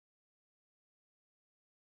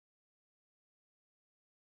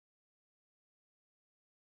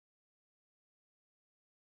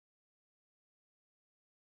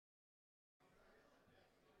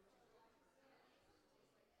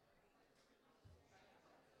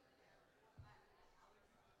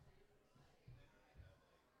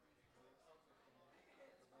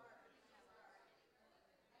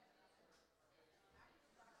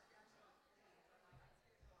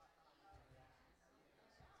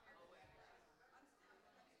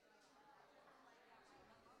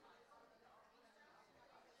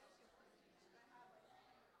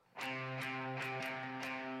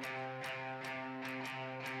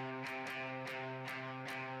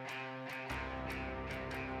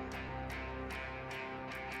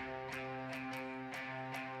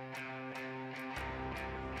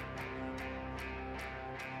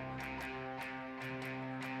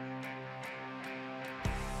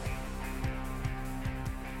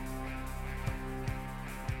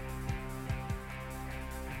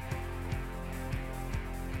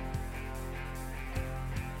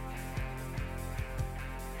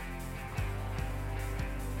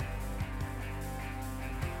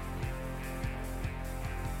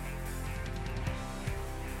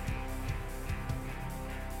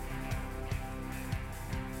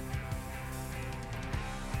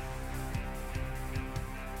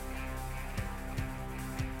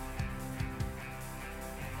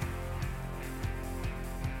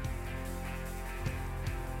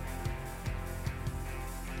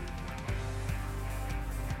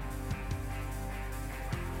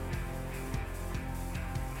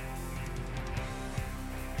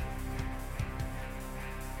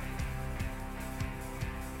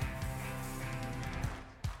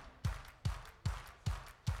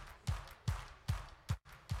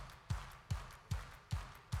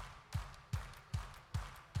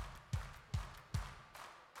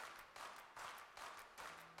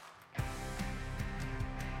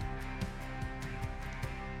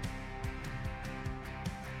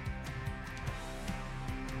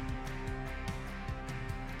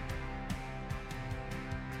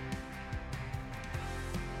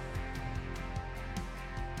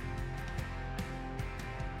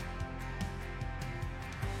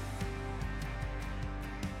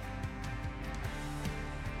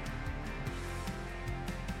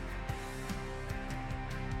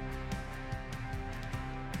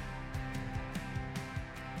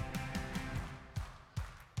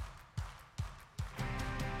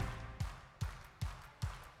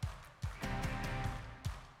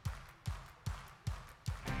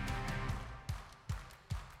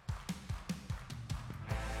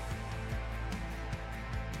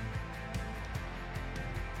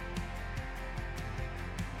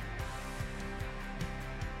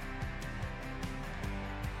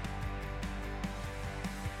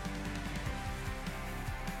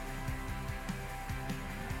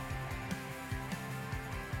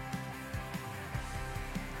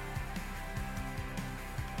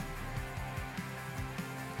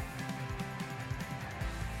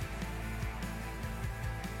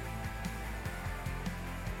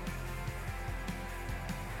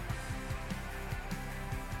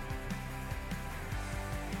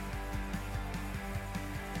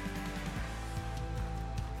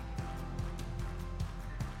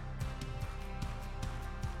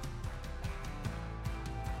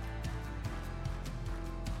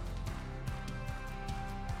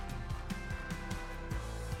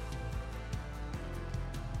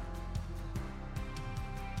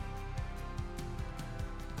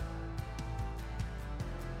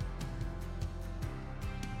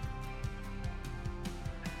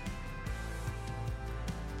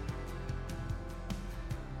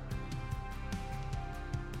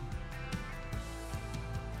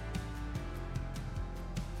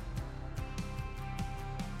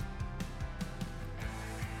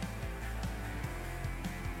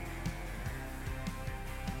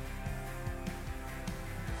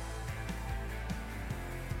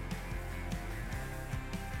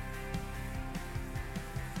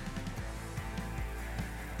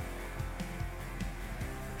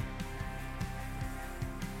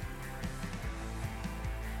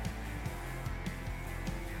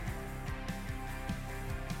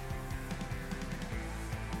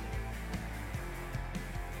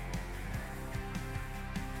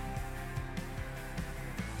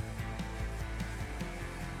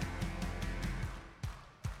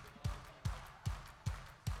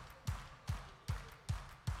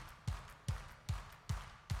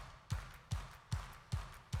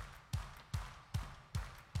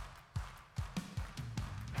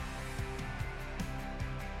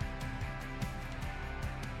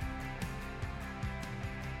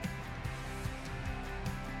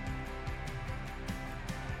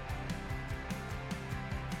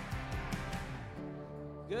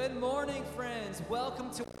Good morning, friends. Welcome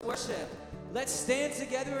to worship. Let's stand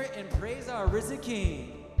together and praise our risen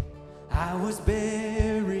King. I was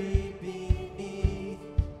buried beneath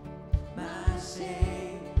my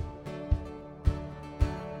shame.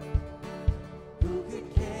 Who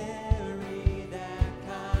could carry that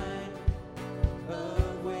kind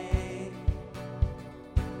of weight?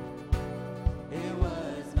 It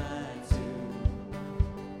was my tomb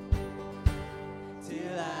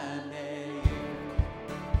till I met you.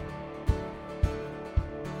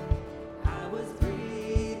 I was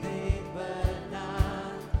breathing but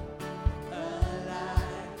not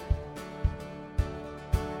alive.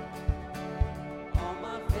 All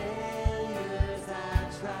my failures I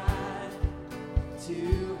tried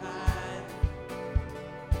to hide.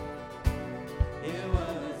 It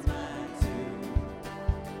was my tomb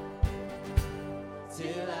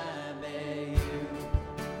till I met you.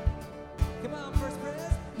 Come on, first press.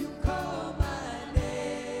 You call my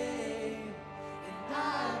name, and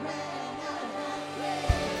I ran out of that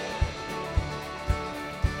grave,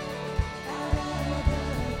 out of the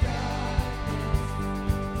darkness,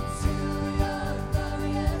 to your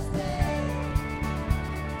glorious day.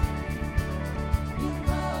 You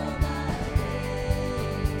call my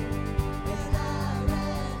name, and I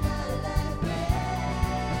ran out of that grave,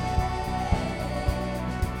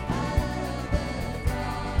 out of the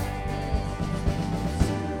darkness,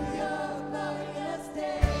 to your glorious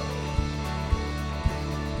day.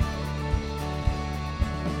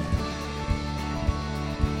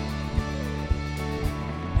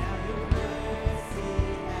 Now your mercy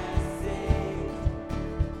has saved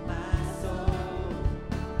my soul.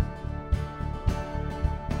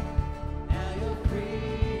 Now your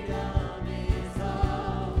freedom is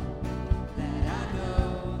all that I know.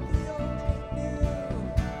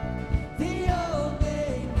 The old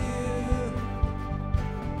they knew.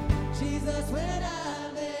 Jesus, when I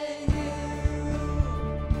met you,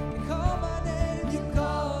 you call my name, you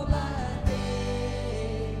call my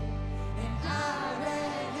name, and I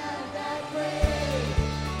ran out of that grave,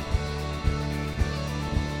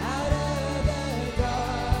 out of the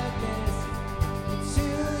darkness, into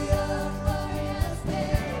your glorious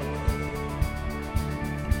day.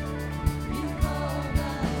 You call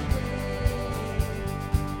my name,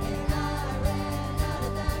 and I ran out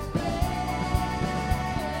of that grave,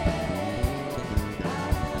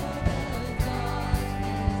 out of the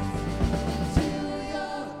darkness, into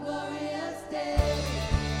your glorious day.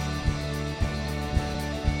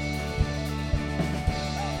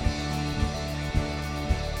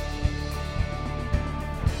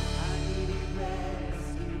 I needed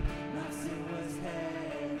rescue, my sin was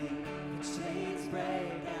heavy. The chains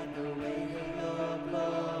break at the weight of your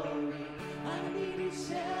glory. I needed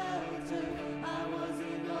shelter, I was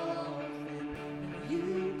an orphan. You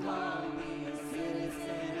called me a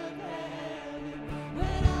citizen of heaven.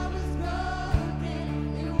 When I was broken,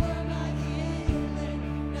 you were my healing.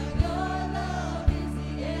 Now your love is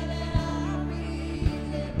the air that I'm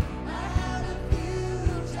breathing. I have a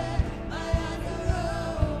future, my eyes are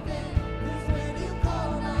open. 'Cause when you call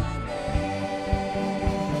my name,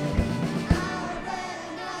 I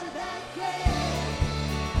ran out of that grave,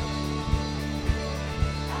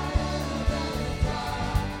 out of the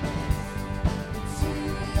darkness, into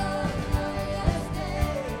your glorious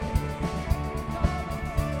day.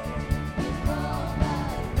 You call my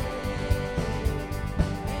name,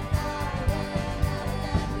 and I ran out of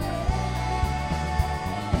that grave,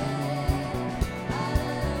 out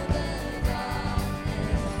of the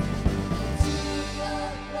darkness, to your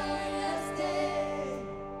glorious day.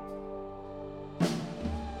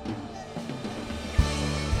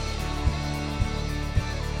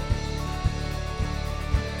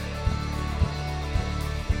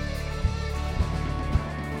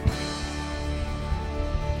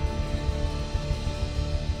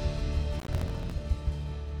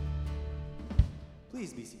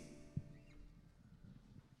 Please be seated.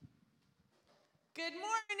 Good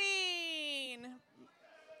morning.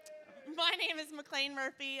 My name is McLean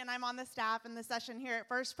Murphy, and I'm on the staff in the session here at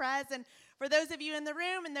First Pres. And for those of you in the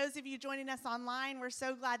room and those of you joining us online, we're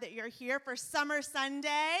so glad that you're here for Summer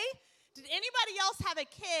Sunday. Did anybody else have a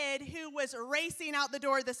kid who was racing out the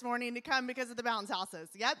door this morning to come because of the bounce houses?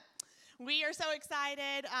 Yep. We are so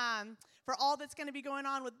excited for all that's going to be going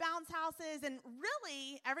on with bounce houses and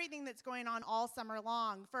really everything that's going on all summer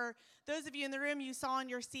long. For those of you in the room, you saw on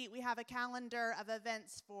your seat, we have a calendar of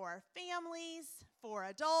events for families, for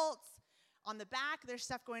adults. On the back, there's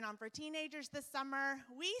stuff going on for teenagers this summer.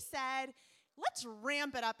 We said, let's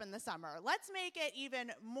ramp it up in the summer. Let's make it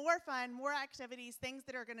even more fun, more activities, things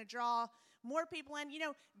that are going to draw more people in. You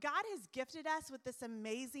know, God has gifted us with this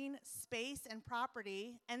amazing space and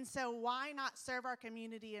property, and so why not serve our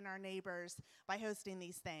community and our neighbors by hosting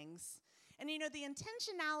these things? And you know, the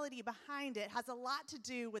intentionality behind it has a lot to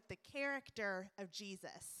do with the character of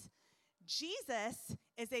Jesus. Jesus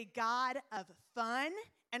is a God of fun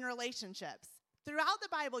and relationships. Throughout the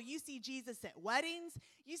Bible, you see Jesus at weddings,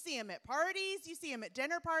 you see him at parties, you see him at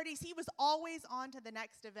dinner parties. He was always on to the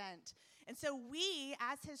next event. And so we,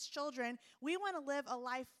 as his children, we want to live a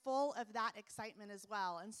life full of that excitement as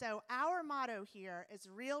well. And so our motto here is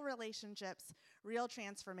real relationships, real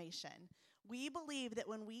transformation. We believe that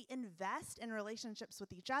when we invest in relationships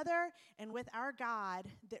with each other and with our God,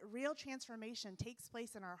 that real transformation takes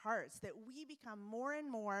place in our hearts, that we become more and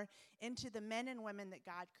more into the men and women that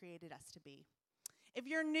God created us to be. If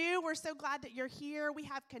you're new, we're so glad that you're here. We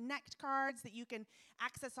have Connect cards that you can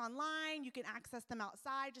access online. You can access them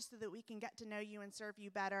outside just so that we can get to know you and serve you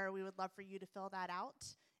better. We would love for you to fill that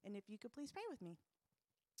out. And if you could please pray with me.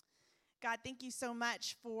 God, thank you so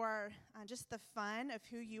much for just the fun of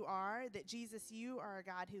who you are, that Jesus, you are a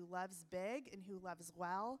God who loves big and who loves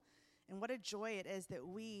well. And what a joy it is that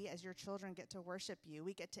we, as your children, get to worship you.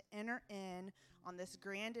 We get to enter in on this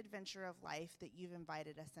grand adventure of life that you've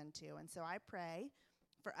invited us into. And so I pray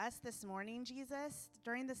for us this morning, Jesus,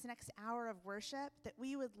 during this next hour of worship, that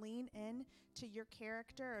we would lean in to your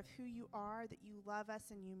character of who you are, that you love us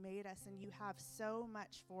and you made us and you have so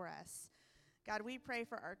much for us. God, we pray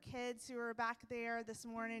for our kids who are back there this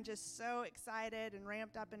morning, just so excited and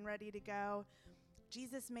ramped up and ready to go.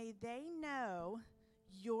 Jesus, may they know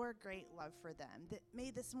your great love for them, that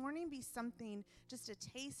may this morning be something, just a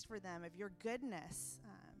taste for them of your goodness,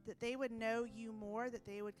 that they would know you more, that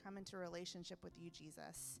they would come into a relationship with you,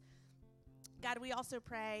 Jesus. God, we also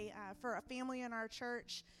pray for a family in our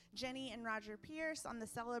church, Jenny and Roger Pierce, on the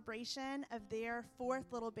celebration of their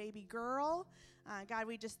fourth little baby girl. God,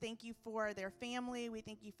 we just thank you for their family. We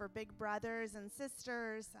thank you for big brothers and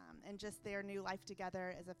sisters and just their new life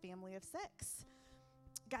together as a family of 6.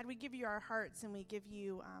 God, we give you our hearts and we give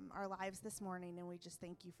you our lives this morning, and we just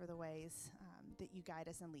thank you for the ways that you guide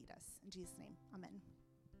us and lead us. In Jesus' name, amen.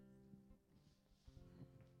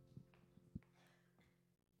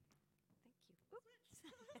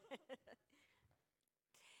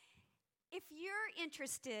 If you're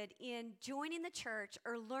interested in joining the church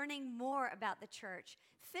or learning more about the church,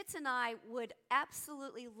 Fitz and I would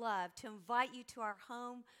absolutely love to invite you to our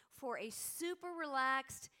home for a super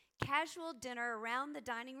relaxed, casual dinner around the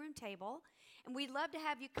dining room table. And we'd love to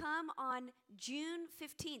have you come on June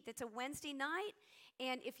 15th. It's a Wednesday night.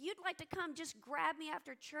 And if you'd like to come, just grab me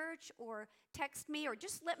after church or text me or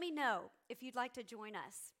just let me know if you'd like to join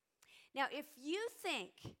us. Now, if you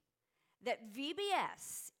think that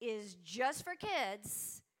VBS is just for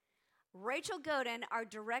kids, Rachel Godin, our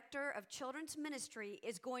Director of Children's Ministry,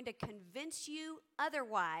 is going to convince you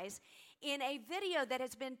otherwise in a video that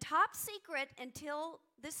has been top secret until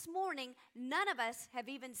this morning. None of us have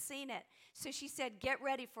even seen it. So she said, get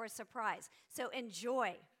ready for a surprise. So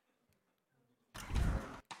enjoy.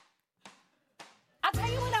 I'll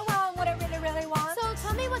tell you what I want, what I really, really want. So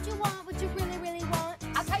tell me what you want, what you really, really want.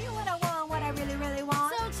 I'll tell you what I want, what I really, really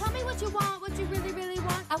want. So tell me what you want, what you really, really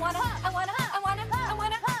want. I want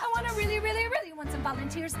to really, really, really want some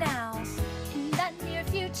volunteers now. In the near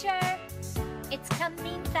future, it's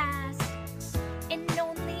coming fast. In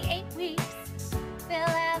only 8 weeks, we'll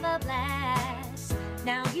have a blast.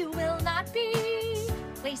 Now you will not be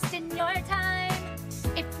wasting your time.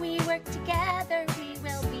 If we work together, we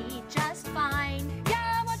will be just fine.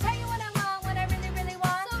 Yeah, I'll tell you what I want, what I really, really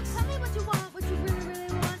want. So tell me what you want, what you really,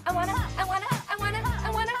 really want. I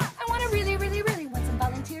want to really, really, really want some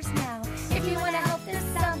volunteers now. If you want to help this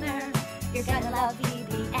summer, you're gonna love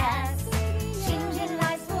VBS. Changing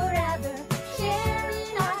lives forever,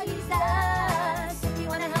 sharing our Jesus. If you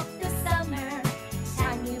want to help this summer,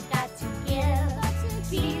 time you've got to give.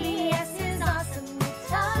 VBS is awesome with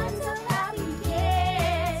tons of happy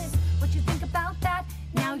kids. What you think about that?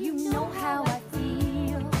 Now you know how I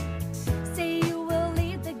feel. Say you will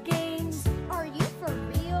lead the games. Are you for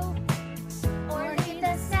real? Or lead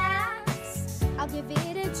the snacks. I'll give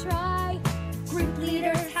it a try. Group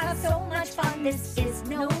leaders have so much fun, this is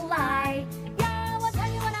no lie. Yeah, I'll tell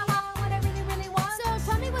you what I want, what I really, really want. So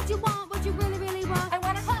tell me what you want, what you really, really want. I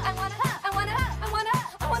wanna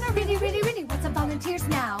really, really, really want some volunteers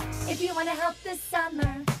now. If you wanna help this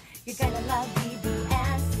summer, you're gonna love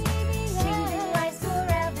VBS. Changing lives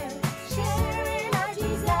forever, sharing our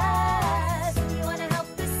Jesus. If you wanna help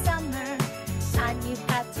this summer, time you've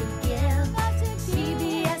got to give.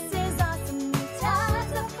 VBS is awesome,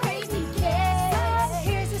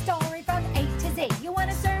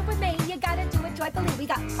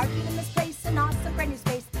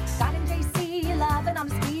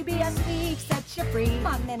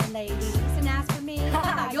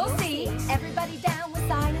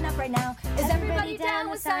 right now? Is everybody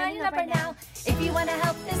down with signing up right now? If you want to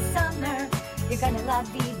help this summer, you're gonna love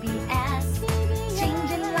VBS.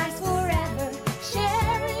 Changing lives forever,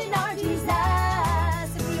 sharing our Jesus.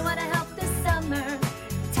 If you want to help this summer,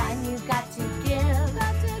 time you've got to give.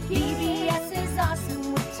 VBS is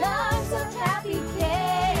awesome with tons of happy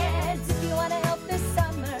kids. If you want to help this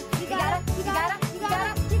summer, you gotta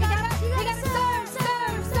serve,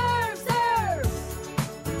 serve, serve, serve.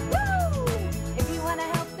 Woo! If you want to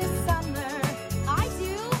help this summer, I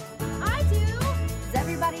do. Is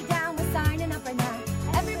everybody down with signing up right now?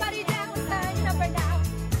 Everybody down with signing up right now?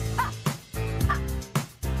 Ha! Ha!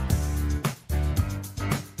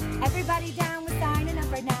 Everybody down with signing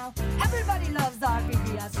up right now? Everybody loves our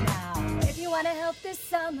VBS now. If you want to help this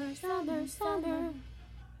summer, summer, summer.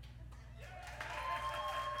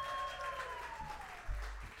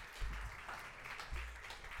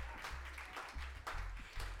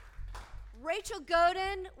 Rachel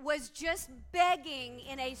Godin was just begging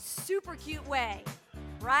in a super cute way,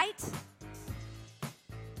 right?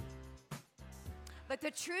 But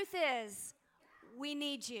the truth is, we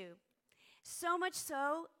need you. So much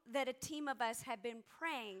so that a team of us have been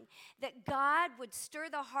praying that God would stir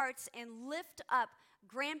the hearts and lift up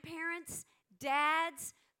grandparents,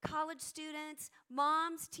 dads, college students,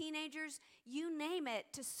 moms, teenagers, you name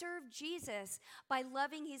it, to serve Jesus by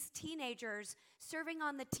loving his teenagers, serving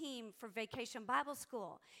on the team for Vacation Bible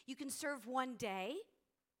School. You can serve one day.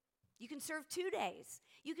 You can serve 2 days.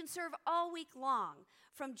 You can serve all week long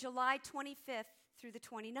from July 25th through the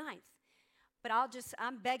 29th. But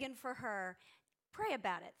I'm begging for her. Pray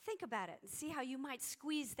about it. Think about it and see how you might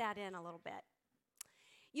squeeze that in a little bit.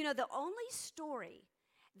 You know, the only story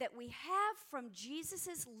that we have from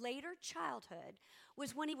Jesus' later childhood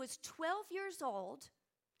was when he was 12 years old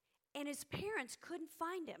and his parents couldn't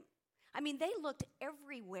find him. I mean, they looked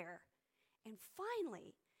everywhere. And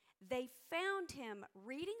finally, they found him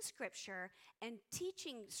reading scripture and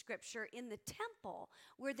teaching scripture in the temple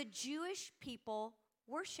where the Jewish people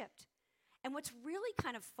worshiped. And what's really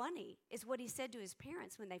kind of funny is what he said to his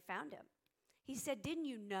parents when they found him. He said, "Didn't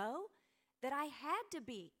you know that I had to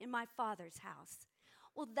be in my Father's house?"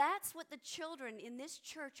 Well, that's what the children in this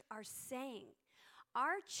church are saying.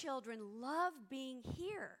 Our children love being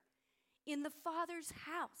here in the Father's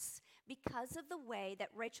house because of the way that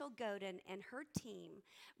Rachel Godin and her team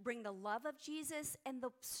bring the love of Jesus and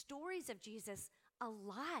the stories of Jesus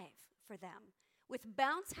alive for them with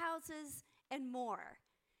bounce houses and more.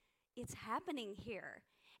 It's happening here.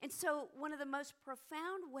 And so one of the most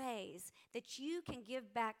profound ways that you can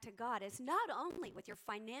give back to God is not only with your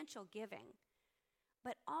financial giving,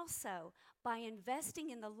 but also by investing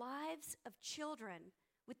in the lives of children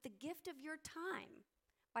with the gift of your time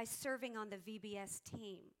by serving on the VBS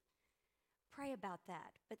team. Pray about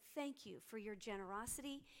that. But thank you for your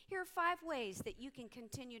generosity. Here are 5 ways that you can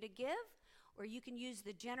continue to give, or you can use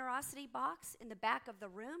the generosity box in the back of the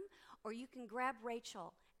room, or you can grab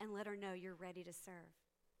Rachel and let her know you're ready to serve.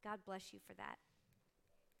 God bless you for that.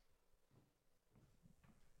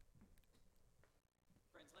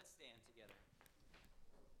 Friends, let's stand together.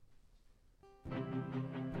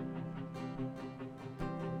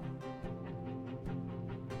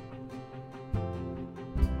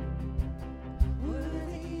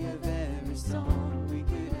 Worthy of every song we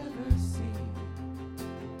could ever sing,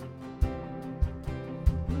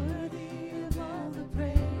 worthy of all the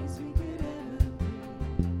praise we could ever bring,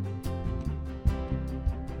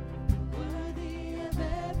 worthy of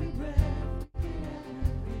every breath we could ever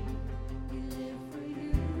breathe. We live for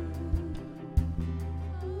you.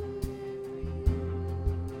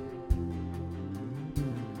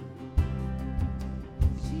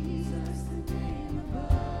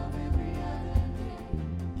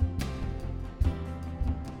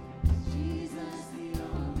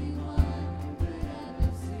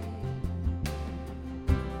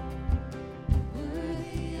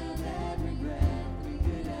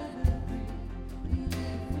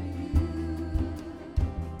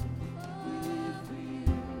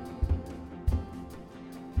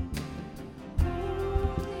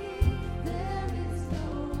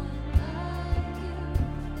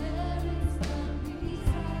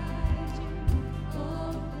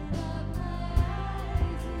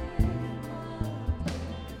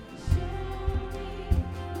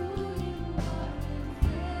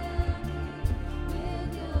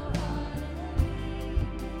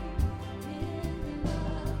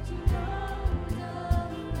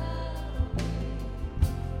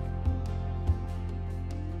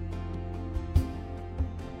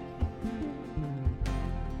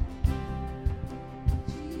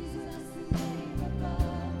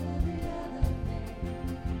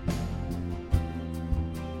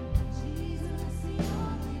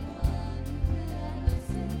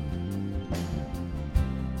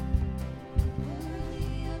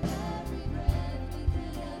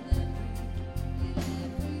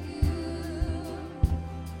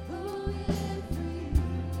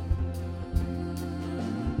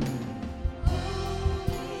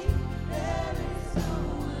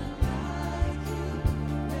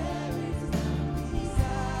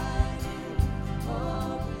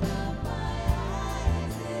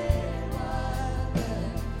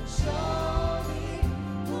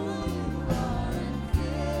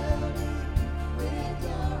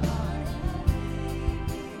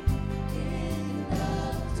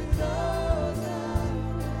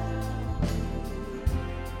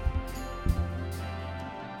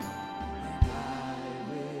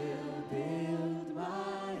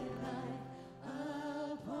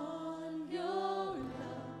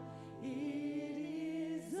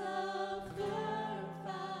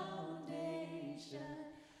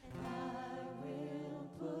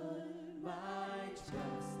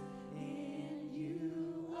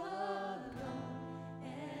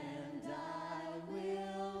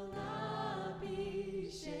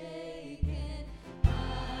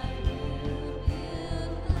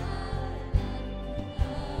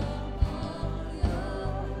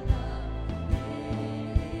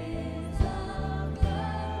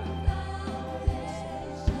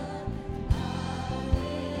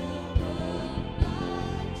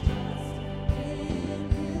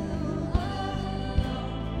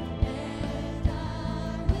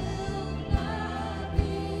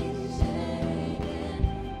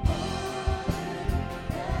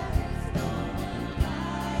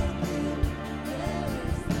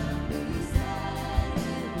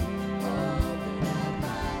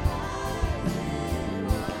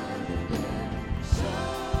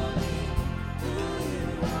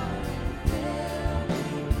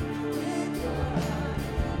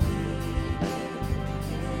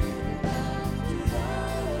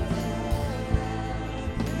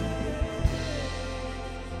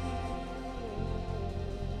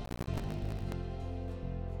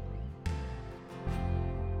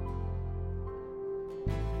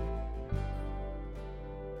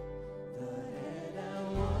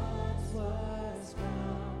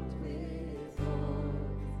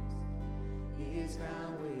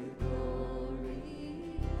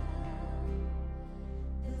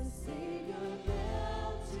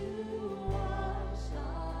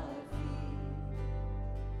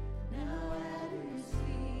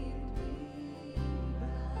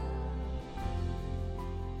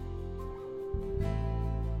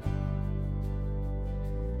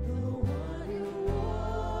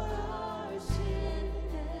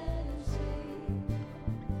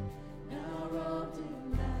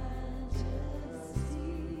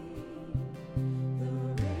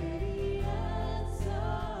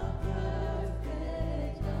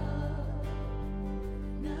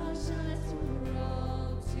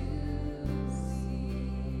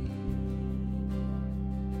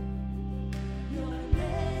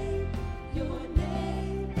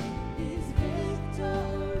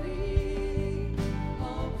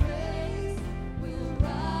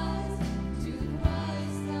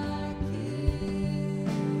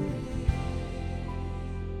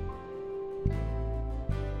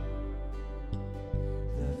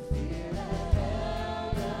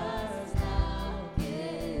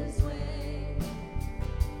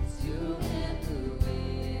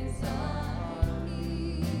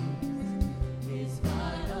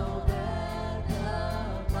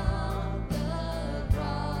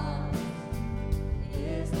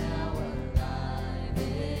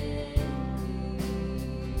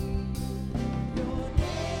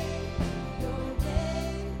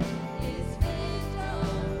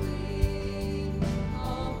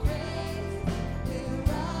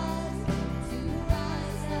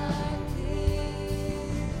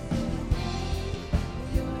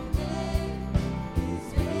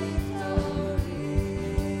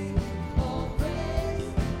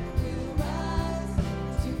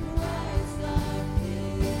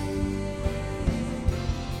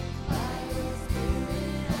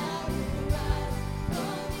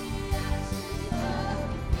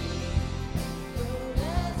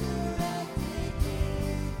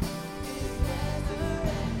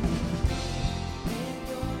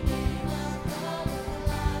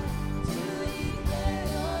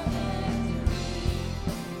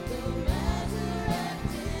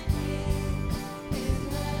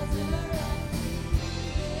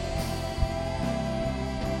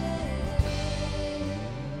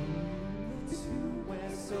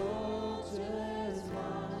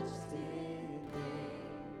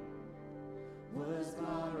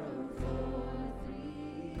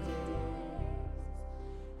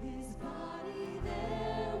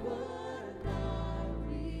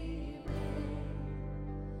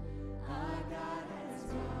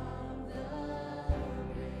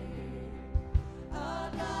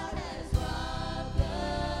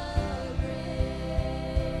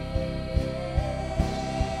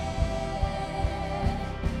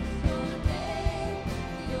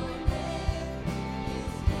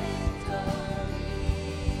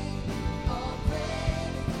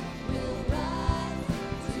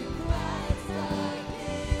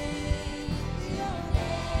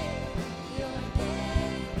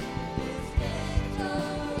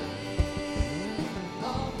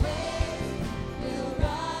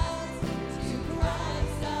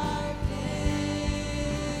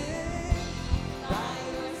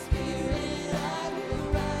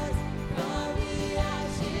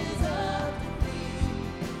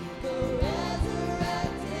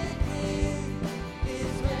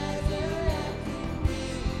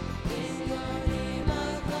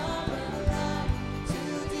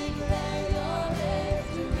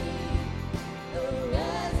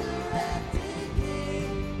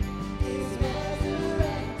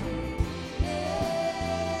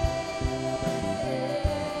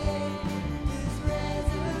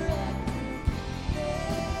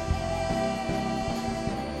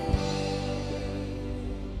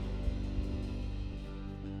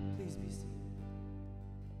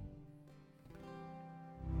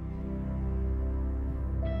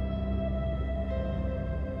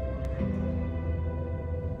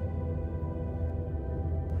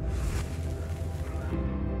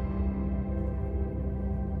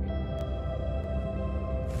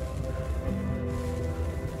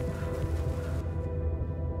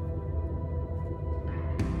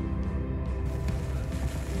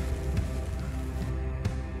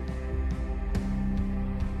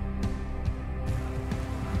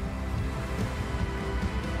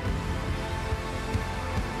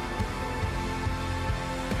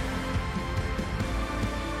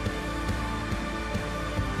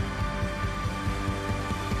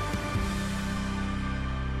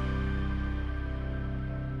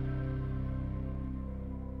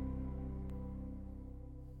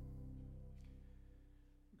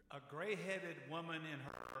 A gray-headed woman in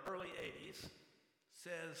her early 80s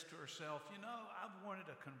says to herself, I've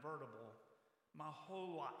wanted a convertible my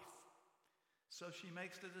whole life. So she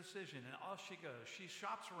makes the decision, and off she goes. She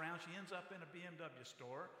shops around. She ends up in a BMW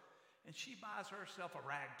store, and she buys herself a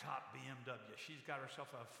ragtop BMW. She's got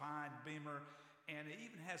herself a fine Beamer, and it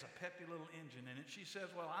even has a peppy little engine in it. She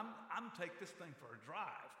says, well, I'm take this thing for a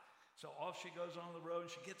drive. So off she goes on the road,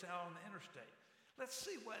 and she gets out on the interstate. Let's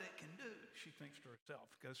see what it can do, she thinks to herself.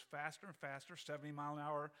 It goes faster and faster, 70 mile an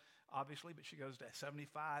hour, obviously, but she goes to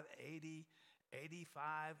 75, 80,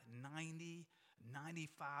 85, 90,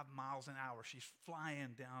 95 miles an hour. She's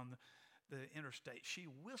flying down the interstate. She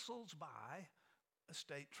whistles by a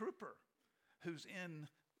state trooper who's in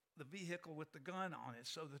the vehicle with the gun on it.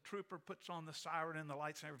 So the trooper puts on the siren and the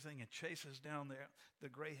lights and everything and chases down the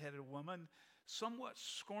gray-headed woman. Somewhat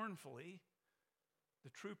scornfully, the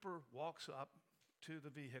trooper walks up to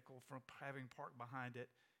the vehicle from having parked behind it.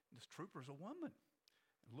 This trooper's a woman.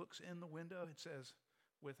 Looks in the window and says,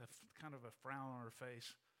 with a kind of a frown on her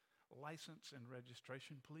face, license and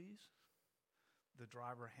registration, please. The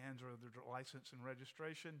driver hands her the license and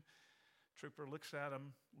registration. Trooper looks at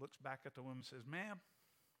him, looks back at the woman, says, ma'am,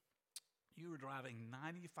 you were driving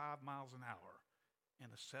 95 miles an hour in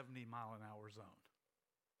a 70 mile an hour zone.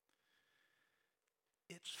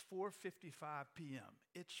 It's 4:55 p.m.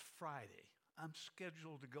 It's Friday. I'm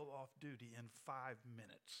scheduled to go off duty in 5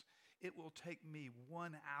 minutes. It will take me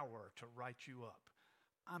 1 hour to write you up.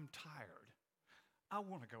 I'm tired. I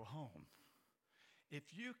want to go home. If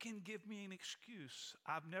you can give me an excuse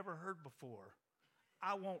I've never heard before,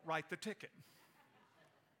 I won't write the ticket.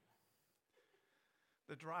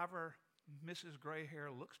 The driver, Mrs. Gray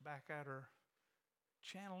Hair, looks back at her,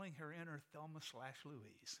 channeling her inner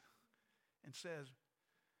Thelma/Louise, and says,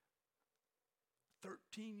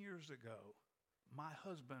 13 years ago, my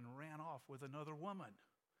husband ran off with another woman.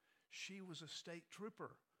 She was a state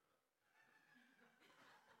trooper.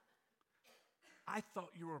 I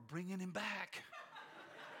thought you were bringing him back.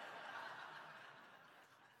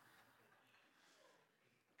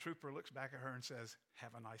 Trooper looks back at her and says,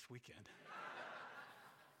 have a nice weekend.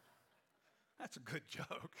 That's a good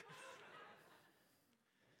joke.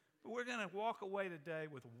 But we're going to walk away today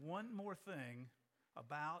with one more thing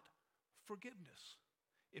about forgiveness.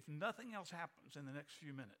 If nothing else happens in the next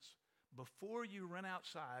few minutes, before you run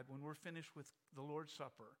outside when we're finished with the Lord's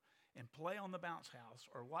Supper and play on the bounce house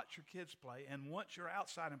or watch your kids play, and once you're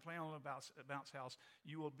outside and playing on the bounce house,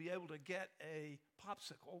 you will be able to get a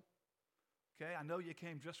popsicle. Okay, I know you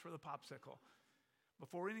came just for the popsicle.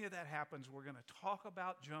 Before any of that happens, we're going to talk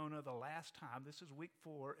about Jonah the last time. This is week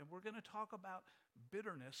 4, and we're going to talk about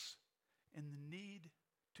bitterness and the need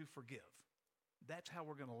to forgive. That's how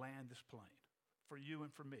we're going to land this plane for you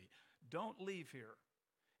and for me. Don't leave here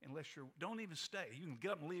unless don't even stay. You can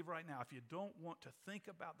get up and leave right now if you don't want to think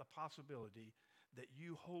about the possibility that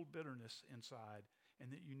you hold bitterness inside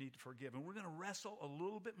and that you need to forgive. And we're going to wrestle a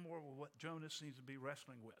little bit more with what Jonah seems to be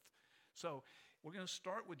wrestling with. So we're going to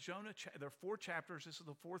start with Jonah. There are 4 chapters. This is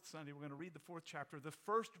the 4th Sunday. We're going to read the 4th chapter. The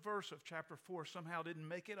first verse of chapter 4 somehow didn't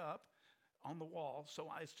make it up on the wall,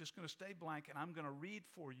 so it's just going to stay blank, and I'm going to read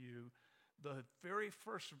for you the very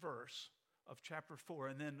first verse of chapter 4,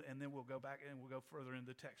 and then we'll go back and we'll go further in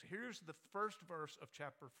the text. Here's the first verse of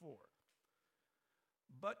chapter 4.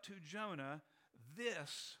 But to Jonah,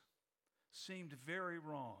 this seemed very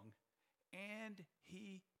wrong, and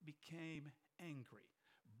he became angry.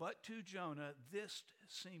 But to Jonah, this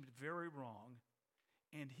seemed very wrong,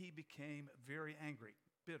 and he became very angry,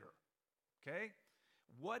 bitter. Okay?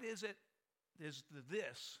 What is it, is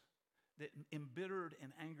this that embittered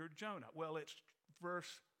and angered Jonah? Well, it's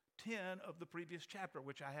verse 10 of the previous chapter,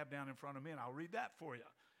 which I have down in front of me, and I'll read that for you.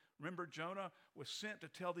 Remember, Jonah was sent to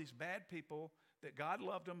tell these bad people that God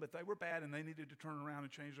loved them, but they were bad, and they needed to turn around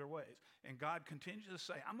and change their ways. And God continues to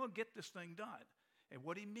say, I'm going to get this thing done. And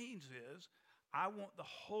what he means is, I want the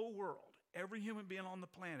whole world, every human being on the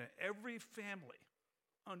planet, every family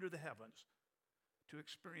under the heavens, to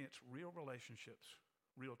experience real relationships,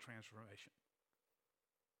 real transformation.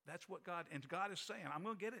 That's what God is saying, I'm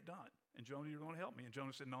going to get it done. And Jonah, you're going to help me. And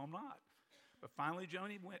Jonah said, no, I'm not. But finally,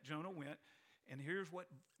 Jonah went, and here's what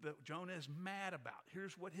Jonah is mad about.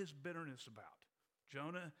 Here's what his bitterness about.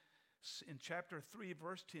 Jonah, in chapter 3,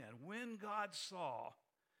 verse 10, when God saw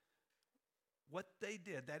what they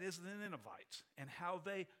did, that is the Ninevites, and how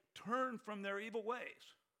they turned from their evil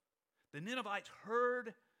ways. The Ninevites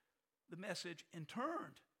heard the message and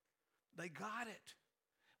turned. They got it.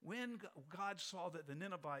 When God saw that the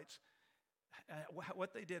Ninevites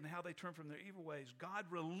what they did and how they turned from their evil ways, God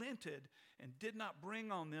relented and did not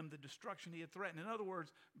bring on them the destruction he had threatened. In other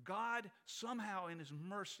words, God somehow in his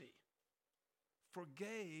mercy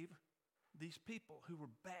forgave these people who were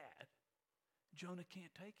bad. Jonah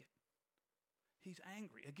can't take it. He's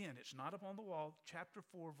angry. Again, it's not up on the wall. Chapter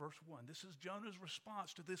 4, verse 1. This is Jonah's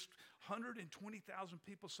response to this 120,000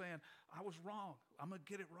 people saying, I was wrong. I'm going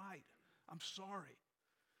to get it right. I'm sorry.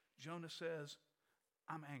 Jonah says,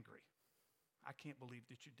 I'm angry. I can't believe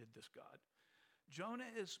that you did this, God. Jonah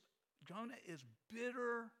is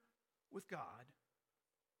bitter with God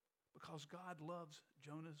because God loves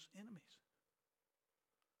Jonah's enemies.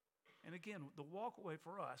 And again, the walk away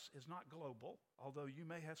for us is not global, although you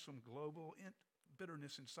may have some global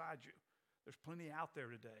bitterness inside you. There's plenty out there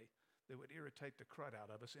today that would irritate the crud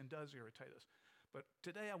out of us and does irritate us. But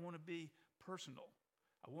today I want to be personal.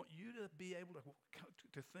 I want you to be able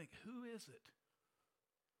to think, who is it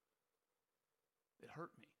that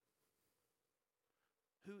hurt me?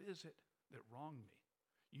 Who is it that wronged me?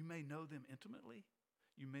 You may know them intimately.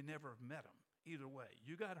 You may never have met them. Either way,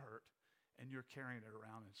 you got hurt and you're carrying it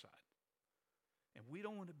around inside. And we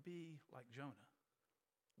don't want to be like Jonah.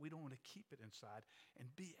 We don't want to keep it inside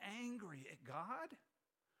and be angry at God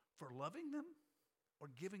for loving them or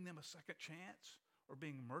giving them a second chance or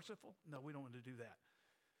being merciful. No, we don't want to do that.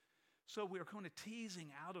 So we're kind of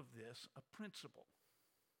teasing out of this a principle.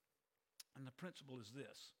 And the principle is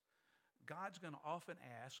this. God's going to often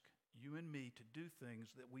ask you and me to do things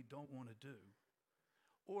that we don't want to do.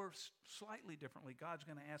 Or slightly differently, God's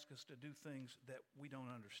going to ask us to do things that we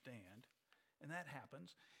don't understand. And that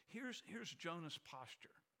happens. Here's Jonah's posture.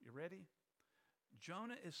 You ready?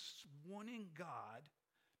 Jonah is wanting God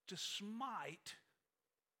to smite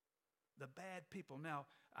the bad people. Now,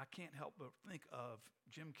 I can't help but think of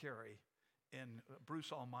Jim Carrey in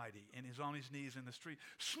Bruce Almighty, and he's on his knees in the street.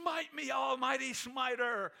 Smite me, almighty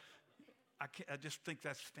smiter. I just think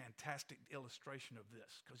that's a fantastic illustration of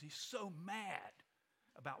this because he's so mad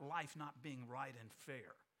about life not being right and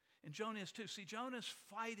fair. And Jonah is too. See, Jonah's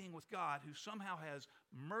fighting with God who somehow has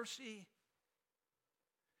mercy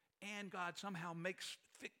and God somehow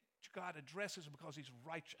God addresses him because he's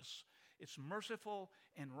righteous. It's merciful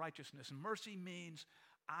and righteousness. And mercy means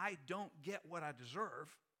I don't get what I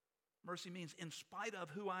deserve. Mercy means in spite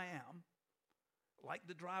of who I am, like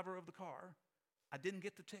the driver of the car, I didn't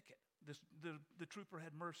get the ticket. The trooper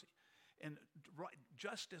had mercy. And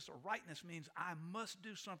justice or rightness means I must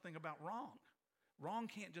do something about wrong. Wrong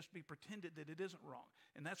can't just be pretended that it isn't wrong.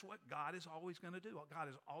 And that's what God is always going to do. God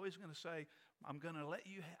is always going to say, I'm going to let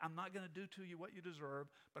you, I'm not going to do to you what you deserve,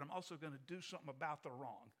 but I'm also going to do something about the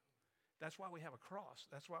wrong. That's why we have a cross.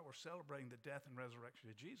 That's why we're celebrating the death and resurrection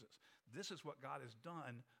of Jesus. This is what God has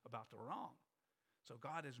done about the wrong. So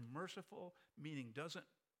God is merciful, meaning doesn't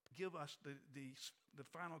give us the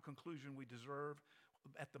final conclusion we deserve.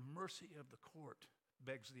 At the mercy of the court,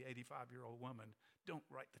 begs the 85-year-old woman, don't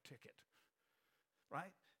write the ticket.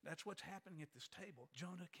 Right? That's what's happening at this table.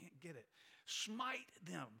 Jonah can't get it. Smite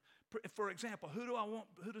them. For example,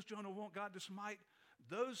 who does Jonah want God to smite?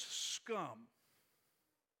 Those scum.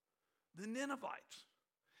 The Ninevites.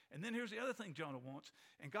 And then here's the other thing Jonah wants.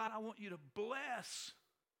 And God, I want you to bless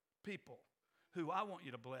people who I want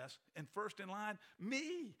you to bless. And first in line,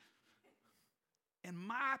 me and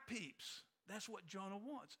my peeps. That's what Jonah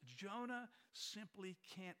wants. Jonah simply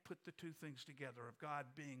can't put the two things together of God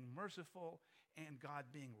being merciful and God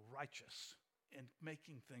being righteous and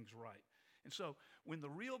making things right. And so when the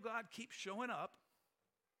real God keeps showing up,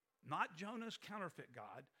 not Jonah's counterfeit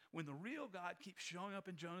God, when the real God keeps showing up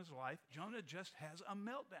in Jonah's life, Jonah just has a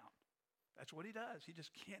meltdown. That's what he does. He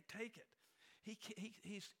just can't take it.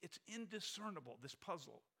 It's indiscernible, this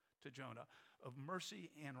puzzle to Jonah of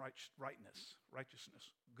mercy and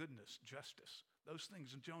righteousness, goodness, justice. Those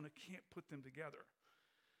things, and Jonah can't put them together.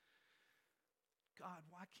 God,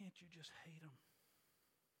 why can't you just hate them?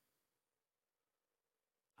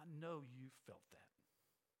 I know you've felt that.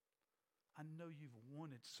 I know you've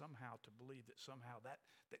wanted somehow to believe that somehow that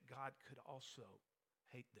God could also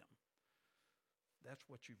hate them. That's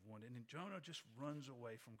what you've wanted. And Jonah just runs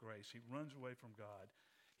away from grace. He runs away from God.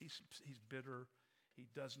 He's bitter. He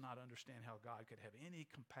does not understand how God could have any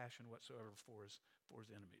compassion whatsoever for his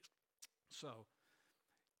enemies. So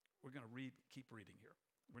we're going to keep reading here.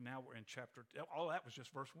 We're in chapter, all that was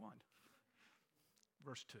just verse 1.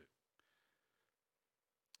 Verse 2.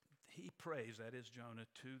 He prays, that is Jonah,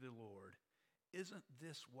 to the Lord, isn't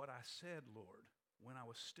this what I said, Lord, when I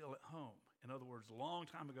was still at home? In other words, a long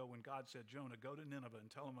time ago when God said, Jonah, go to Nineveh and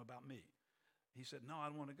tell them about me. He said, no, I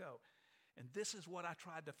don't want to go. And this is what I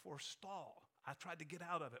tried to forestall. I tried to get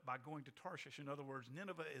out of it by going to Tarshish. In other words,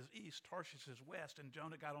 Nineveh is east, Tarshish is west, and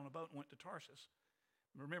Jonah got on a boat and went to Tarshish.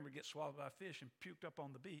 Remember, he gets swallowed by a fish and puked up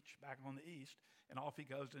on the beach back on the east, and off he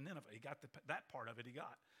goes to Nineveh. He got that part of it, he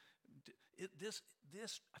got.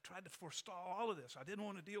 I tried to forestall all of this. I didn't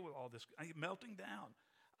want to deal with all this. Melting down.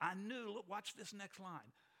 I knew, look, watch this next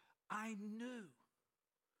line. I knew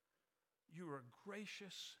you were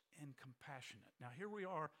gracious and compassionate. Now, here we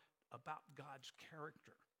are about God's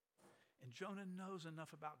character. And Jonah knows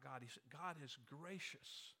enough about God. He said, God is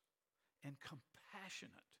gracious and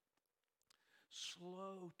compassionate,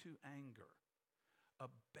 slow to anger,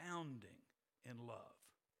 abounding in love.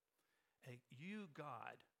 You,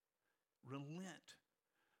 God, relent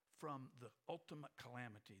from the ultimate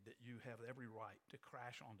calamity that you have every right to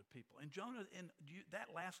crash onto people. And Jonah,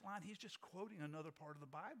 that last line, he's just quoting another part of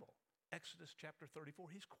the Bible. Exodus chapter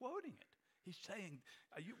 34, he's quoting it. He's saying,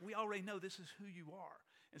 we already know this is who you are.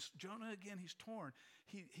 And Jonah, again, he's torn.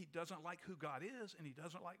 He doesn't like who God is, and he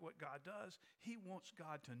doesn't like what God does. He wants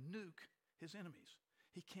God to nuke his enemies.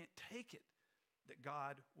 He can't take it that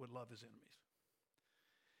God would love his enemies.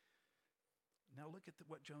 Now look at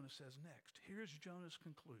what Jonah says next. Here's Jonah's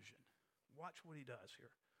conclusion. Watch what he does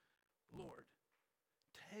here. Lord,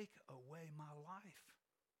 take away my life.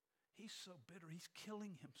 He's so bitter, he's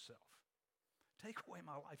killing himself. Take away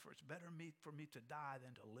my life, for it's better for me to die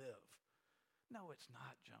than to live. No, it's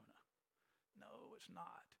not, Jonah. No, it's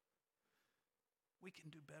not. We can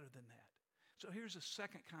do better than that. So here's a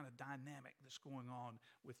second kind of dynamic that's going on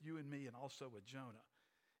with you and me and also with Jonah.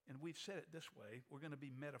 And we've said it this way. We're going to be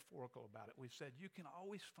metaphorical about it. We've said you can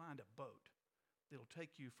always find a boat that'll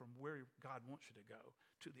take you from where God wants you to go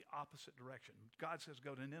to the opposite direction. God says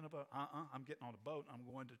go to Nineveh. I'm getting on a boat. I'm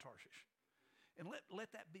going to Tarshish. And let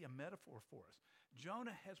that be a metaphor for us.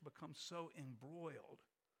 Jonah has become so embroiled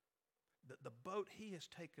that the boat he has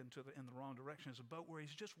taken in the wrong direction is a boat where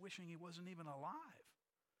he's just wishing he wasn't even alive.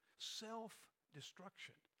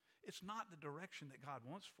 Self-destruction. It's not the direction that God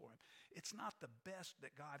wants for him. It's not the best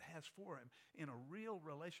that God has for him. In a real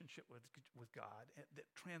relationship with God that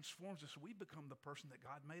transforms us, we become the person that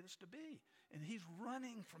God made us to be. And he's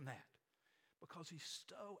running from that because he's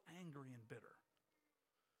so angry and bitter.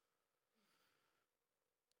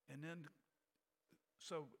 And then,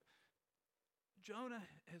 so Jonah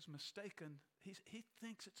has mistaken, he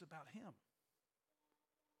thinks it's about him.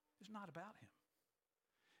 It's not about him.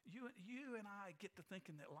 You and I get to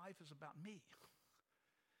thinking that life is about me.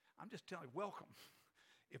 I'm just telling you, welcome.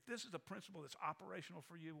 If this is a principle that's operational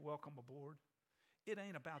for you, welcome aboard. It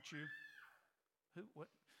ain't about you. Who? What?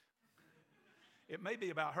 It may be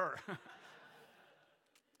about her.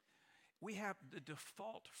 We have the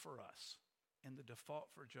default for us, and the default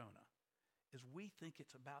for Jonah is we think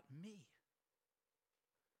it's about me.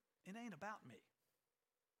 It ain't about me.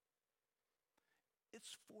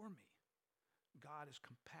 It's for me. God is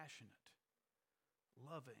compassionate,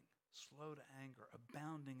 loving, slow to anger,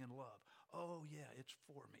 abounding in love. Oh, yeah, it's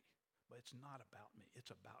for me, but it's not about me. It's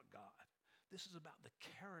about God. This is about the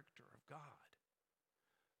character of God.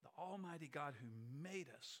 The Almighty God who made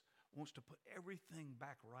us wants to put everything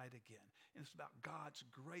back right again. And it's about God's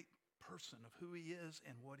great person of who he is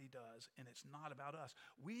and what he does, and it's not about us.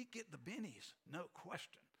 We get the bennies, no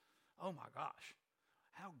question. Oh, my gosh.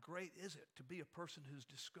 How great is it to be a person who's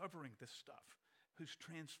discovering this stuff, who's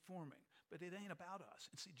transforming? But it ain't about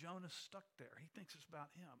us. And see, Jonah's stuck there. He thinks it's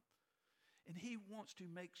about him. And he wants to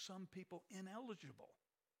make some people ineligible.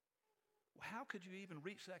 How could you even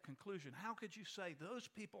reach that conclusion? How could you say those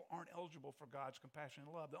people aren't eligible for God's compassion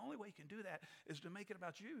and love? The only way you can do that is to make it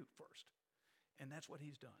about you first. And that's what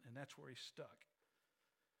he's done, and that's where he's stuck.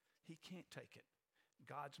 He can't take it.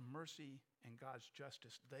 God's mercy and God's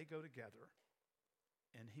justice, they go together,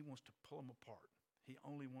 and he wants to pull them apart. He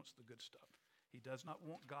only wants the good stuff. He does not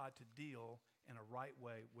want God to deal in a right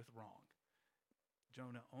way with wrong.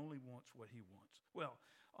 Jonah only wants what he wants. Well,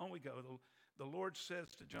 on we go. The Lord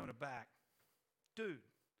says to Jonah back, dude,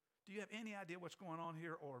 do you have any idea what's going on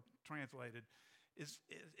here? Or translated, is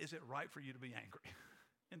it right for you to be angry?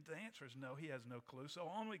 And the answer is no, he has no clue. So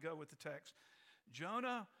on we go with the text.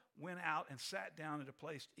 Jonah went out and sat down at a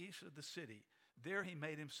place east of the city. There he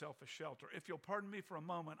made himself a shelter. If you'll pardon me for a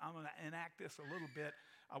moment, I'm going to enact this a little bit.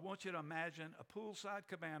 I want you to imagine a poolside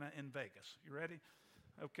cabana in Vegas. You ready?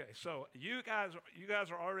 Okay, so you guys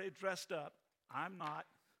are already dressed up. I'm not.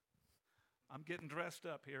 I'm getting dressed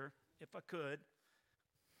up here, if I could.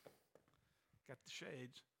 Got the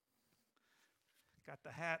shades. Got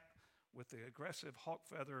the hat with the aggressive hawk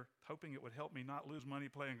feather, hoping it would help me not lose money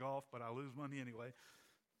playing golf, but I lose money anyway.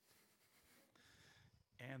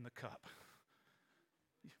 And the cup.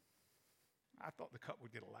 I thought the cup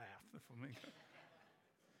would get a laugh, the flamingo.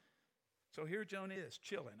 So here Jonah is,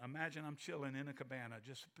 chilling. Imagine I'm chilling in a cabana,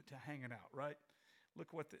 just hanging out, right?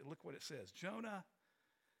 Look what it says. Jonah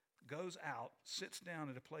goes out, sits down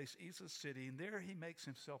at a place east of the city, and there he makes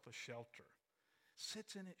himself a shelter,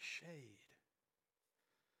 sits in its shade,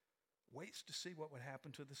 waits to see what would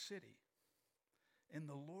happen to the city. And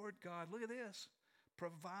the Lord God, look at this,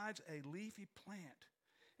 provides a leafy plant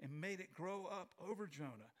and made it grow up over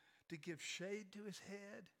Jonah to give shade to his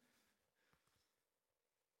head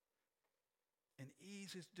and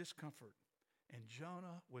ease his discomfort. And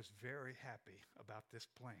Jonah was very happy about this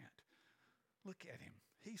plant. Look at him.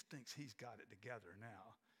 He thinks he's got it together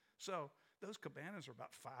now. So those cabanas are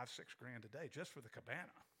about $5-6 grand a day just for the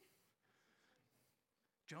cabana.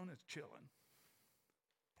 Jonah's chilling.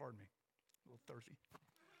 Pardon me, a little thirsty.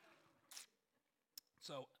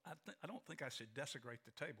 So I don't think I should desecrate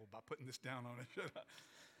the table by putting this down on it, should I?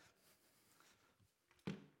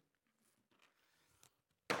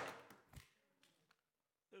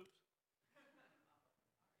 Oops.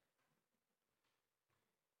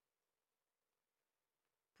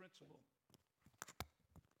 Principle.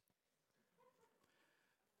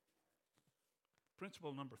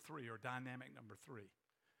 Principle number 3, or dynamic number 3.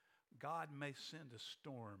 God may send a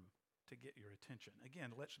storm to get your attention. Again,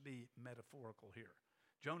 let's be metaphorical here.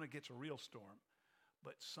 Jonah gets a real storm,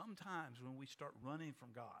 but sometimes when we start running from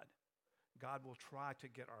God, God will try to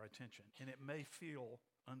get our attention. And it may feel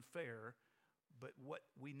unfair, but what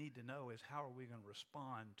we need to know is how are we going to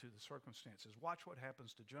respond to the circumstances. Watch what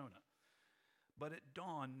happens to Jonah. But at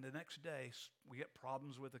dawn the next day, we get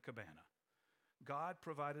problems with the cabana. God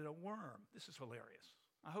provided a worm. This is hilarious.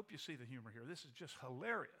 I hope you see the humor here. This is just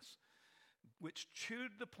hilarious. Which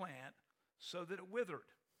chewed the plant so that it withered.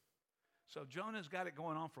 So Jonah's got it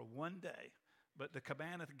going on for one day, but the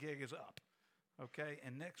cabana gig is up. Okay,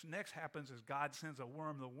 and next happens is God sends a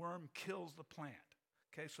worm. The worm kills the plant.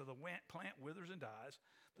 Okay, so the plant withers and dies.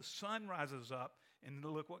 The sun rises up, and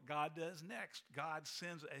look what God does next. God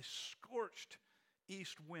sends a scorched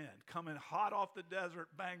east wind coming hot off the desert,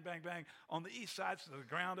 bang, bang, bang, on the east side, so the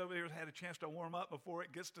ground over here has had a chance to warm up before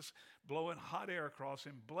it gets to blowing hot air across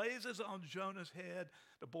him, blazes on Jonah's head.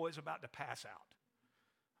 The boy's about to pass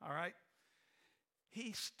out. All right?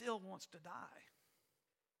 He still wants to die.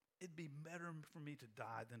 It'd be better for me to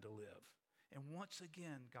die than to live. And once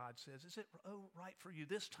again, God says, is it right for you?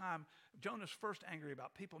 This time, Jonah's first angry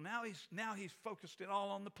about people. Now he's focused it all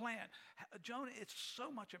on the plant. Jonah, it's so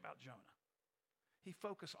much about Jonah. He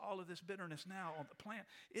focused all of this bitterness now on the plant.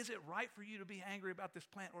 Is it right for you to be angry about this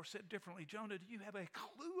plant? Or said differently, Jonah, do you have a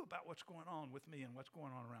clue about what's going on with me and what's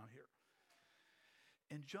going on around here?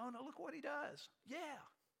 And Jonah, look what he does. Yeah,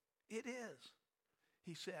 it is.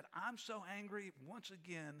 He said, I'm so angry, once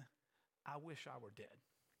again, I wish I were dead.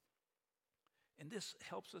 And this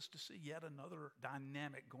helps us to see yet another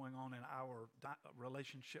dynamic going on in our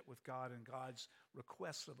relationship with God and God's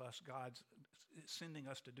requests of us, God's sending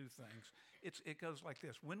us to do things. It goes like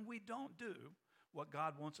this. When we don't do what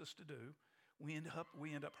God wants us to do, we end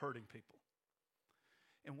up hurting people.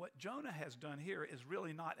 And what Jonah has done here is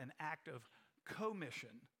really not an act of commission.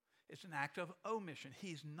 It's an act of omission.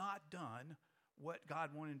 He's not done what God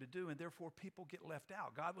wanted him to do, and therefore people get left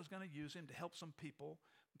out. God was going to use him to help some people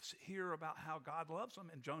hear about how God loves them,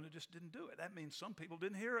 and Jonah just didn't do it. That means some people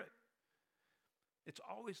didn't hear it. It's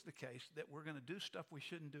always the case that we're going to do stuff we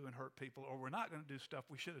shouldn't do and hurt people, or we're not going to do stuff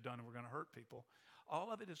we should have done and we're going to hurt people.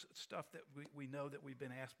 All of it is stuff that we know that we've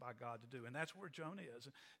been asked by God to do, and that's where Jonah is.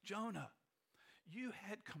 Jonah, you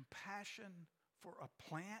had compassion for a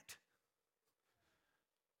plant,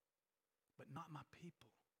 but not my people.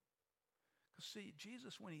 Because see,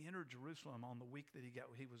 Jesus, when he entered Jerusalem on the week that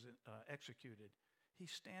he was executed, he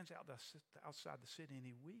stands outside the city and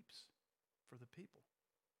he weeps for the people.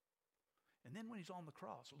 And then when he's on the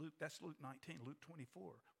cross, that's Luke 19, Luke 24,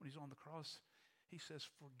 when he's on the cross, he says,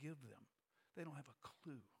 forgive them. They don't have a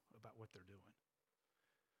clue about what they're doing.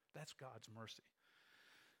 That's God's mercy.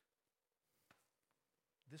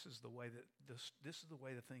 This is the way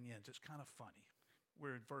the thing ends. It's kind of funny.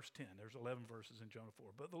 We're in verse 10. There's 11 verses in Jonah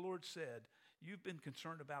 4. But the Lord said, you've been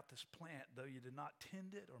concerned about this plant, though you did not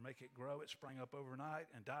tend it or make it grow. It sprang up overnight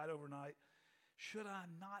and died overnight. Should I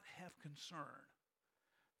not have concern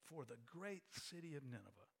for the great city of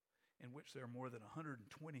Nineveh, in which there are more than 120,000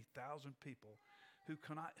 people who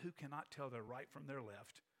cannot tell their right from their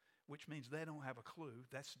left, which means they don't have a clue.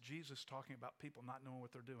 That's Jesus talking about people not knowing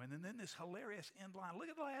what they're doing. And then this hilarious end line. Look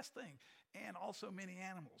at the last thing. And also many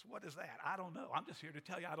animals. What is that? I don't know. I'm just here to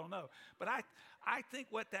tell you I don't know. But I think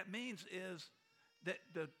what that means is that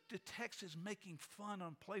the text is making fun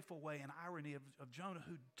on playful way and irony of Jonah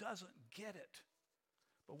who doesn't get it.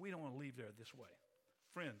 But we don't want to leave there this way.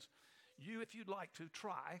 Friends, you, if you'd like to,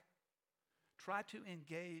 try to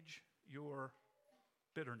engage your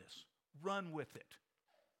bitterness. Run with it.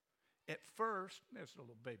 At first, there's a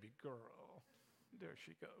little baby girl. There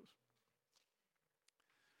she goes.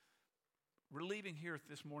 We're leaving here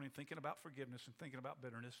this morning thinking about forgiveness and thinking about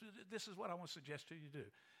bitterness. This is what I want to suggest to you to do.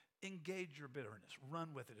 Engage your bitterness.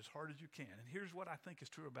 Run with it as hard as you can. And here's what I think is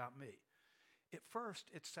true about me. At first,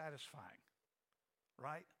 it's satisfying,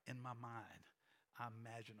 right? In my mind, I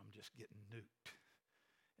imagine I'm just getting nuked.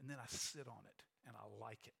 And then I sit on it, and I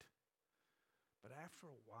like it. But after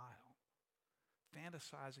a while,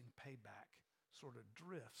 fantasizing payback sort of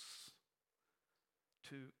drifts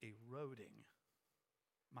to eroding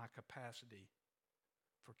my capacity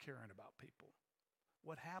for caring about people.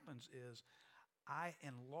 What happens is I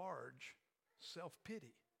enlarge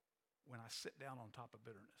self-pity when I sit down on top of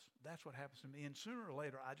bitterness. That's what happens to me. And sooner or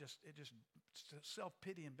later,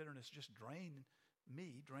 self-pity and bitterness just drain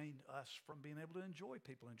us from being able to enjoy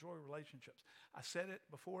people, enjoy relationships. I said it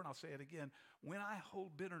before and I'll say it again. When I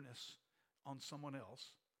hold bitterness on someone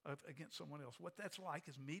else, against someone else, what that's like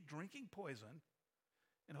is me drinking poison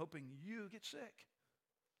and hoping you get sick.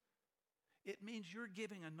 It means you're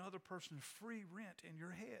giving another person free rent in your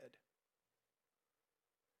head.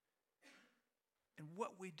 And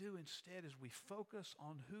what we do instead is we focus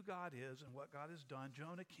on who God is and what God has done.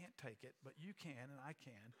 Jonah can't take it, but you can and I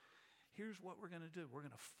can. Here's what we're going to do. We're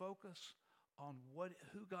going to focus on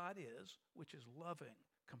who God is, which is loving,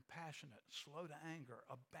 compassionate, slow to anger,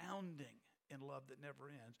 abounding in love that never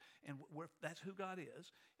ends. And that's who God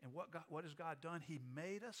is. And what has God done? He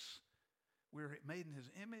made us. We're made in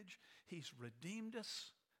his image. He's redeemed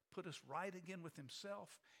us, put us right again with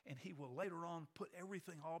himself, and he will later on put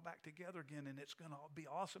everything all back together again, and it's going to be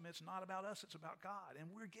awesome. It's not about us, it's about God, and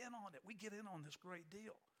we're getting on it. We get in on this great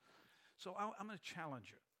deal. So I'm going to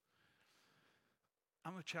challenge you.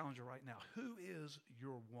 I'm going to challenge you right now. Who is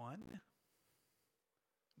your one?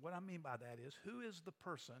 What I mean by that is, who is the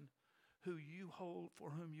person for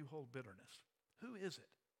whom you hold bitterness? Who is it?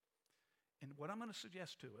 And what I'm going to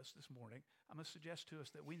suggest to us this morning, I'm going to suggest to us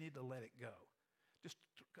that we need to let it go. Just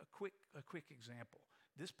a quick example.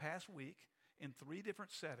 This past week, in 3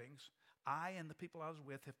 different settings, I and the people I was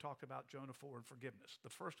with have talked about Jonah 4 and forgiveness. The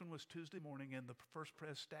first one was Tuesday morning in the First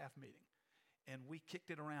Pres staff meeting. And we kicked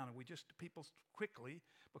it around, and people quickly,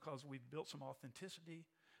 because we've built some authenticity,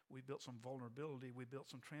 we built some vulnerability, we built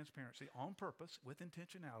some transparency on purpose with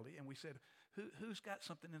intentionality, and we said, who's got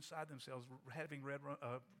something inside themselves, having read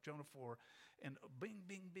Jonah 4, and bing,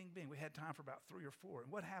 bing, bing, bing. We had time for about 3 or 4.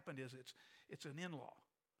 And what happened is it's an in-law.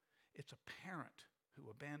 It's a parent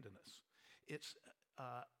who abandoned us. It's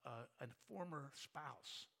a former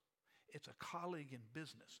spouse. It's a colleague in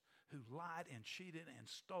business who lied and cheated and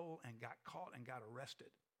stole and got caught and got arrested,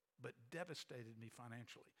 but devastated me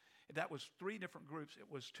financially. That was 3 different groups. It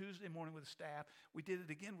was Tuesday morning with the staff. We did it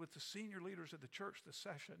again with the senior leaders of the church this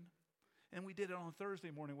session. And we did it on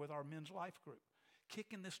Thursday morning with our men's life group,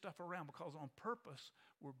 kicking this stuff around because on purpose,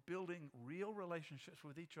 we're building real relationships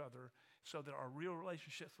with each other so that our real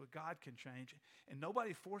relationships with God can change. And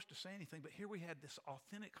nobody forced to say anything, but here we had this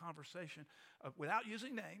authentic conversation without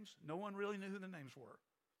using names. No one really knew who the names were.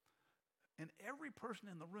 And every person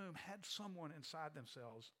in the room had someone inside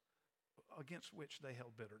themselves against which they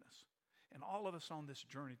held bitterness. And all of us on this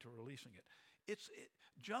journey to releasing it.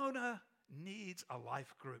 Jonah needs a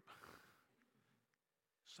life group.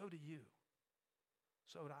 So do you.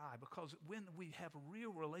 So do I. Because when we have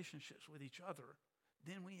real relationships with each other,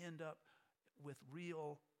 then we end up with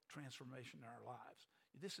real transformation in our lives.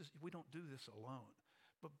 We don't do this alone.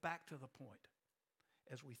 But back to the point.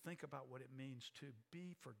 As we think about what it means to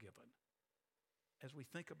be forgiven, as we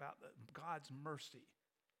think about God's mercy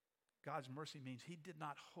means he did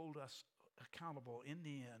not hold us accountable in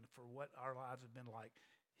the end for what our lives have been like.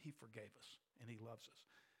 He forgave us and he loves us.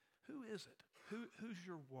 Who is it? Who's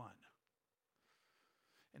your one?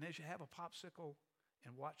 And as you have a popsicle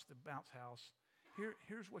and watch the bounce house,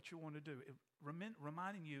 here's what you want to do.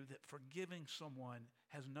 Reminding you that forgiving someone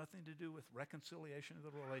has nothing to do with reconciliation of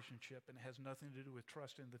the relationship and it has nothing to do with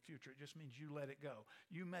trust in the future. It just means you let it go.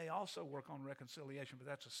 You may also work on reconciliation, but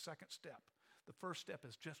that's a second step. The first step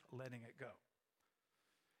is just letting it go.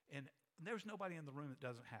 And there's nobody in the room that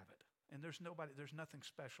doesn't have it. And there's nothing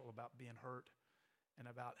special about being hurt and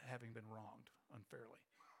about having been wronged unfairly.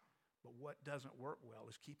 But what doesn't work well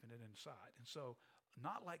is keeping it inside. And so,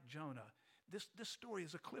 not like Jonah, this story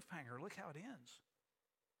is a cliffhanger. Look how it ends.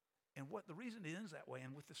 And what the reason it ends that way,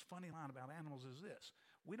 and with this funny line about animals, is this.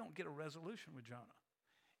 We don't get a resolution with Jonah.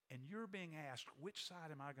 And you're being asked, which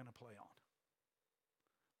side am I going to play on?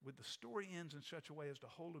 With the story ends in such a way as to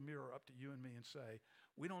hold a mirror up to you and me and say,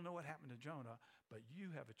 we don't know what happened to Jonah, but you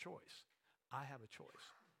have a choice. I have a choice.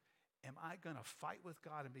 Am I going to fight with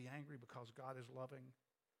God and be angry because God is loving?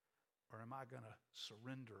 Or am I going to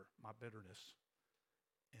surrender my bitterness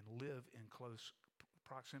and live in close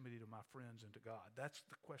proximity to my friends and to God? That's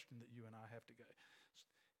the question that you and I have to go.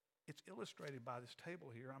 It's illustrated by this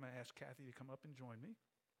table here. I'm going to ask Kathy to come up and join me.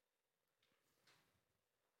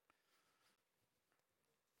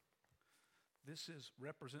 This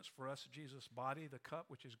represents for us Jesus' body. The cup,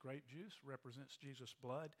 which is grape juice, represents Jesus'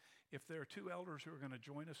 blood. If there are two elders who are going to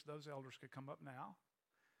join us, those elders could come up now.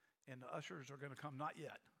 And the ushers are going to come, not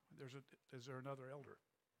yet. Is there another elder?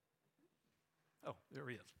 Oh, there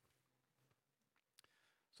he is.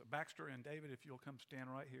 So Baxter and David, if you'll come stand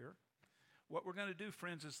right here. What we're going to do,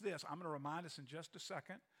 friends, is this. I'm going to remind us in just a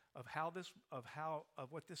second of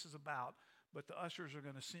what this is about, but the ushers are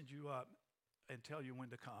going to send you up and tell you when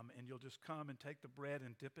to come, and you'll just come and take the bread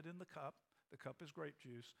and dip it in the cup. The cup is grape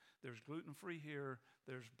juice. There's gluten-free here.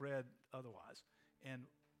 There's bread otherwise. And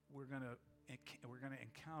we're going to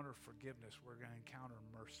encounter forgiveness. We're going to encounter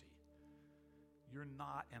mercy. You're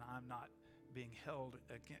not, and I'm not, being held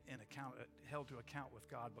to account with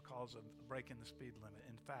God because of breaking the speed limit.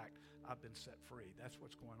 In fact, I've been set free. That's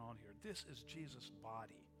what's going on here. This is Jesus'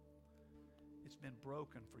 body. It's been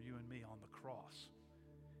broken for you and me on the cross.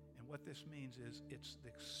 And what this means is it's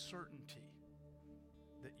the certainty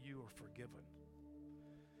that you are forgiven.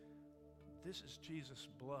 This is Jesus'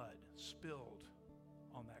 blood spilled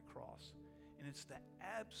on that cross. And it's the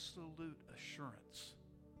absolute assurance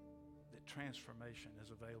that transformation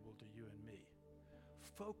is available to you and me.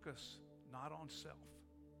 Focus not on self.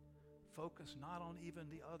 Focus not on even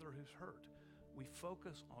the other who's hurt. We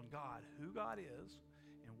focus on God, who God is,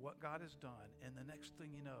 and what God has done. And the next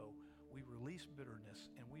thing you know, we release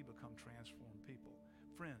bitterness and we become transformed people.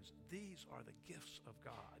 Friends, these are the gifts of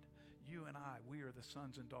God. You and I, we are the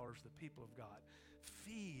sons and daughters, the people of God.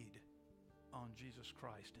 Feed on Jesus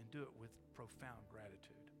Christ and do it with profound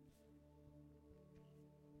gratitude.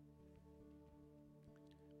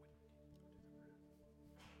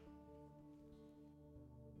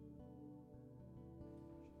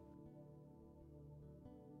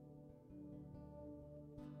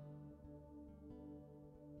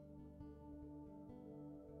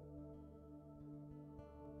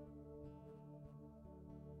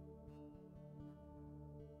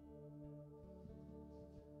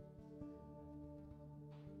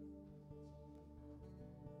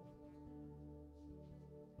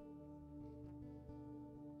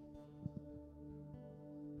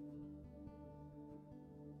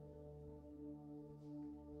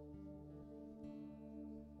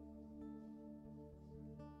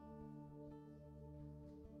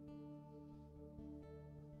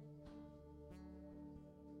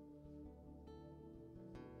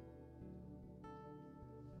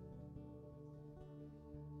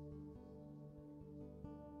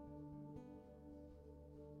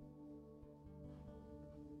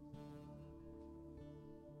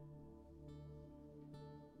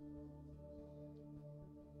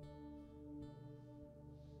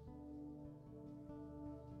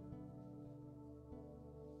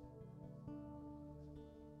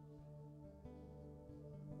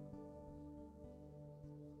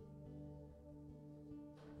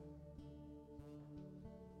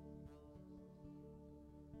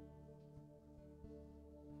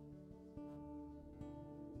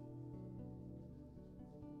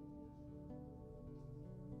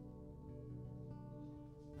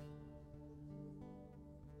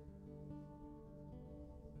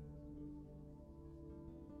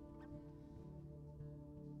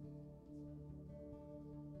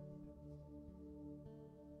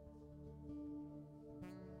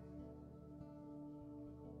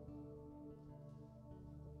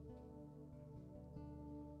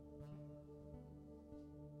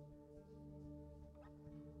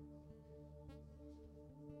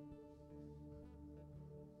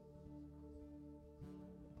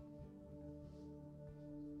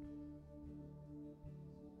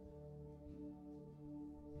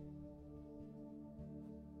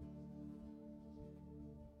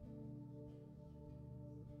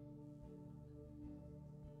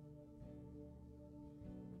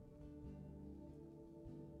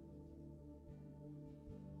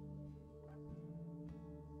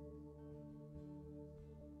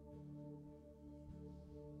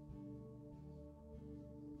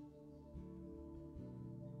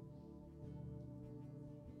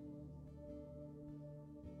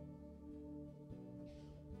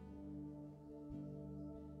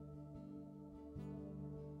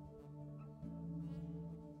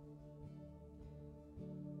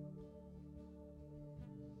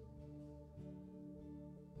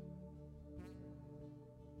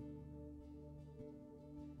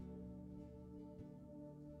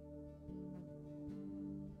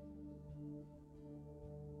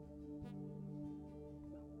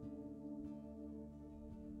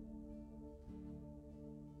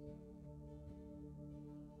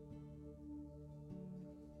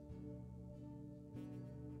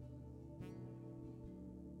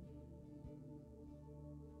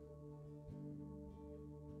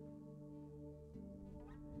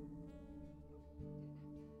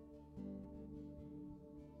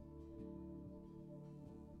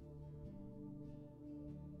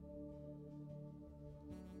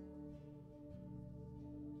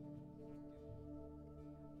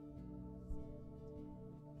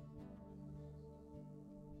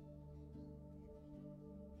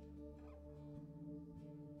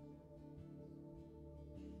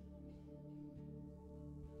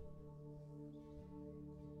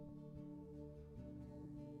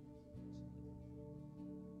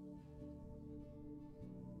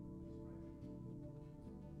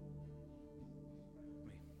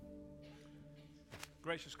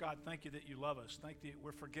 Gracious God, thank you that you love us. Thank you that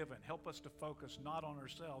we're forgiven. Help us to focus not on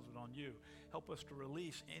ourselves, but on you. Help us to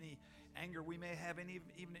release any anger we may have,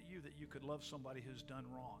 even at you, that you could love somebody who's done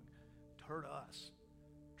wrong, hurt us,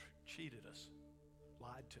 cheated us,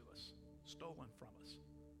 lied to us, stolen from us,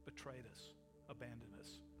 betrayed us, abandoned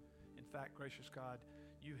us. In fact, gracious God,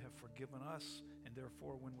 you have forgiven us, and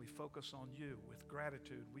therefore when we focus on you with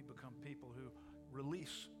gratitude, we become people who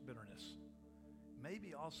release bitterness.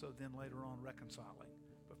 Maybe also then later on reconciling,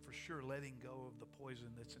 but for sure letting go of the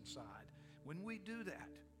poison that's inside. When we do that,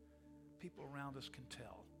 people around us can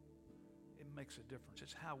tell. It makes a difference.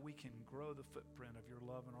 It's how we can grow the footprint of your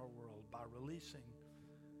love in our world, by releasing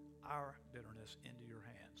our bitterness into your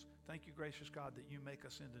hands. Thank you, gracious God, that you make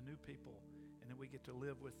us into new people, and that we get to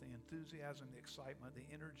live with the enthusiasm, the excitement, the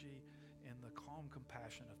energy, and the calm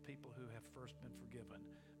compassion of people who have first been forgiven.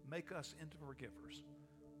 Make us into forgivers.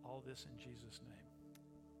 All this in Jesus' name.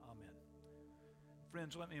 Amen.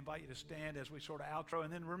 Friends, let me invite you to stand as we sort of outro,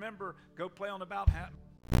 and then remember, go play on the bout hat.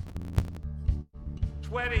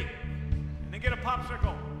 Sweaty, and then get a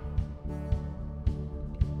popsicle.